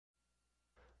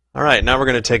Alright, now we're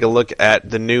going to take a look at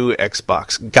the new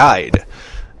Xbox Guide.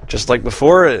 Just like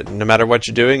before, no matter what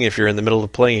you're doing, if you're in the middle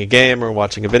of playing a game or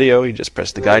watching a video, you just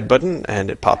press the Guide button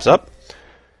and it pops up.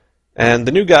 And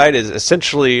the new guide is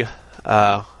essentially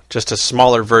just a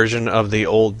smaller version of the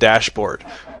old dashboard.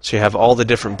 So you have all the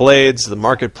different blades, the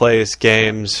marketplace,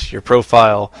 games, your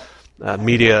profile,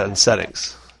 media, and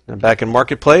settings. Now back in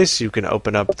Marketplace, you can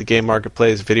open up the game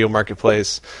marketplace, video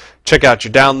marketplace, check out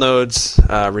your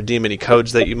downloads, redeem any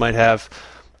codes that you might have.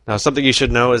 Now something you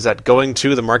should know is that going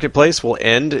to the marketplace will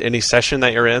end any session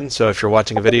that you're in. So if you're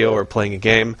watching a video or playing a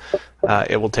game,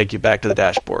 it will take you back to the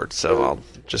dashboard. So I'll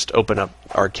just open up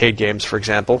arcade games, for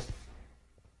example,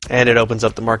 and it opens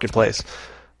up the marketplace.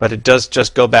 But it does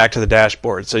just go back to the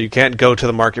dashboard. So you can't go to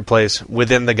the marketplace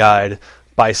within the guide,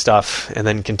 buy stuff, and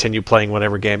then continue playing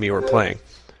whatever game you were playing.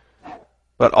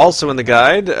 But also in the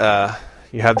guide,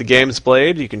 you have the games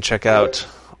played. You can check out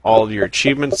all of your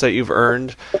achievements that you've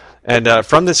earned. And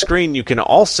from this screen, you can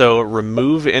also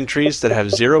remove entries that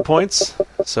have 0 points.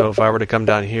 So if I were to come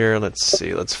down here, let's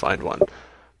see, let's find one.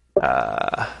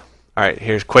 Alright,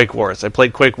 here's Quake Wars. I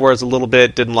played Quake Wars a little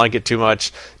bit, didn't like it too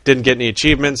much, didn't get any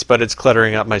achievements, but it's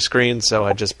cluttering up my screen, so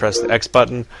I just press the X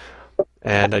button,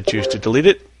 and I choose to delete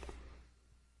it.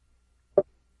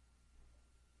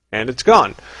 And it's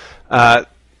gone.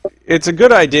 It's a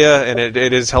good idea, and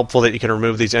it is helpful that you can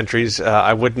remove these entries.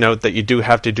 I would note that you do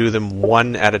have to do them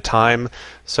one at a time.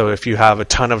 So if you have a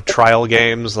ton of trial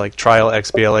games, like trial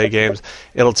XBLA games,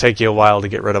 it'll take you a while to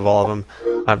get rid of all of them.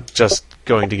 I'm just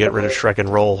going to get rid of Shrek and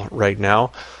Roll right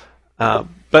now.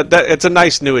 But it's a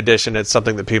nice new addition. It's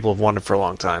something that people have wanted for a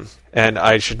long time. And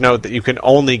I should note that you can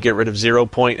only get rid of 0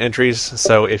 point entries.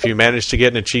 So if you manage to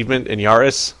get an achievement in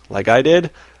Yaris, like I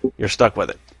did, you're stuck with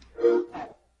it.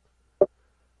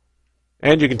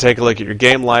 And you can take a look at your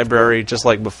game library. Just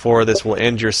like before, this will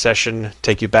end your session,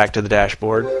 take you back to the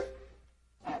dashboard.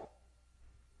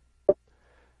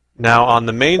 Now on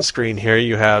the main screen here,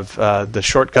 you have the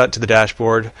shortcut to the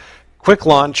dashboard. Quick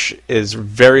Launch is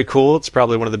very cool. It's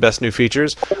probably one of the best new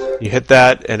features. You hit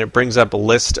that, and it brings up a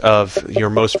list of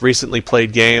your most recently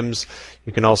played games.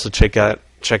 You can also check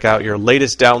out your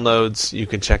latest downloads. You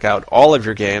can check out all of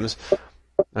your games.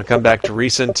 I'll come back to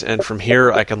recent, and from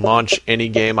here I can launch any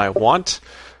game I want.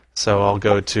 So I'll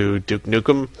go to Duke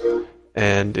Nukem,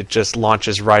 and it just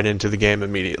launches right into the game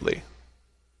immediately.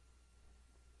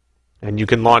 And you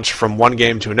can launch from one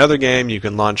game to another game. You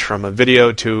can launch from a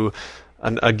video to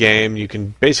a game. You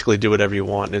can basically do whatever you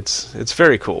want. It's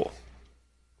very cool.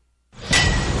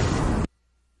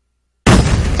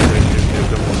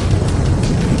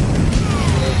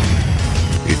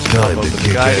 It's time to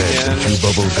kick ass and chew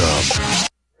bubble gum.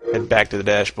 Head back to the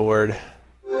dashboard.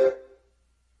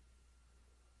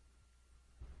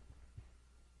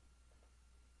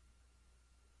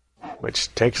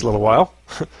 Which takes a little while.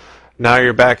 Now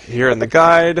you're back here in the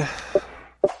guide.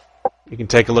 You can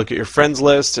take a look at your friends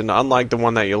list, and unlike the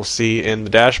one that you'll see in the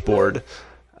dashboard,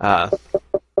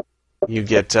 you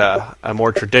get a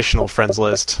more traditional friends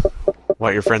list,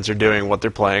 what your friends are doing, what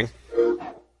they're playing.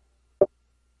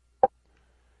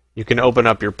 You can open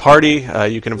up your party,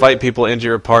 you can invite people into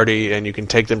your party, and you can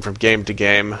take them from game to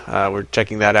game. We're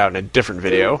checking that out in a different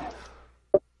video.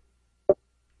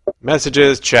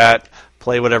 Messages, chat,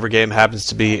 play whatever game happens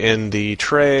to be in the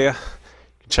tray. You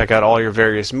can check out all your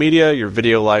various media, your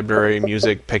video library,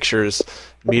 music, pictures,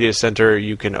 media center.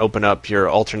 You can open up your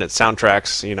alternate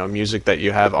soundtracks, music that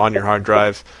you have on your hard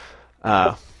drive.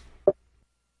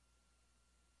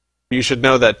 You should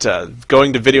know that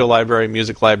going to video library,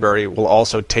 music library will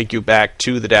also take you back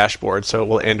to the dashboard, so it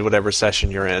will end whatever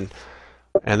session you're in.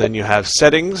 And then you have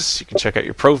settings. You can check out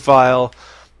your profile,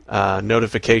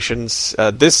 notifications.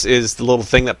 This is the little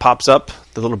thing that pops up,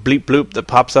 the little bleep bloop that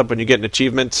pops up when you get an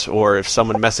achievement or if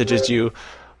someone messages you.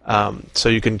 So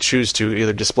you can choose to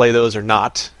either display those or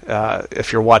not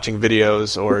if you're watching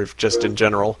videos or if just in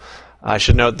general. I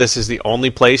should note this is the only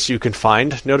place you can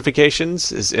find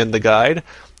notifications is in the guide.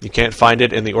 You can't find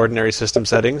it in the ordinary system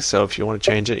settings, so if you want to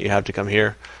change it, you have to come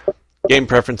here. Game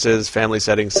preferences, family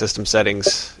settings, system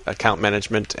settings, account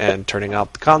management, and turning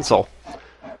out the console.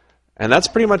 And that's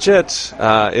pretty much it.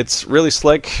 It's really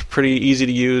slick, pretty easy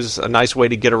to use, a nice way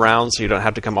to get around so you don't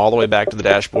have to come all the way back to the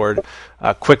dashboard.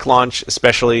 Quick Launch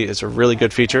especially is a really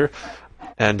good feature,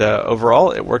 and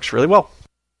overall it works really well.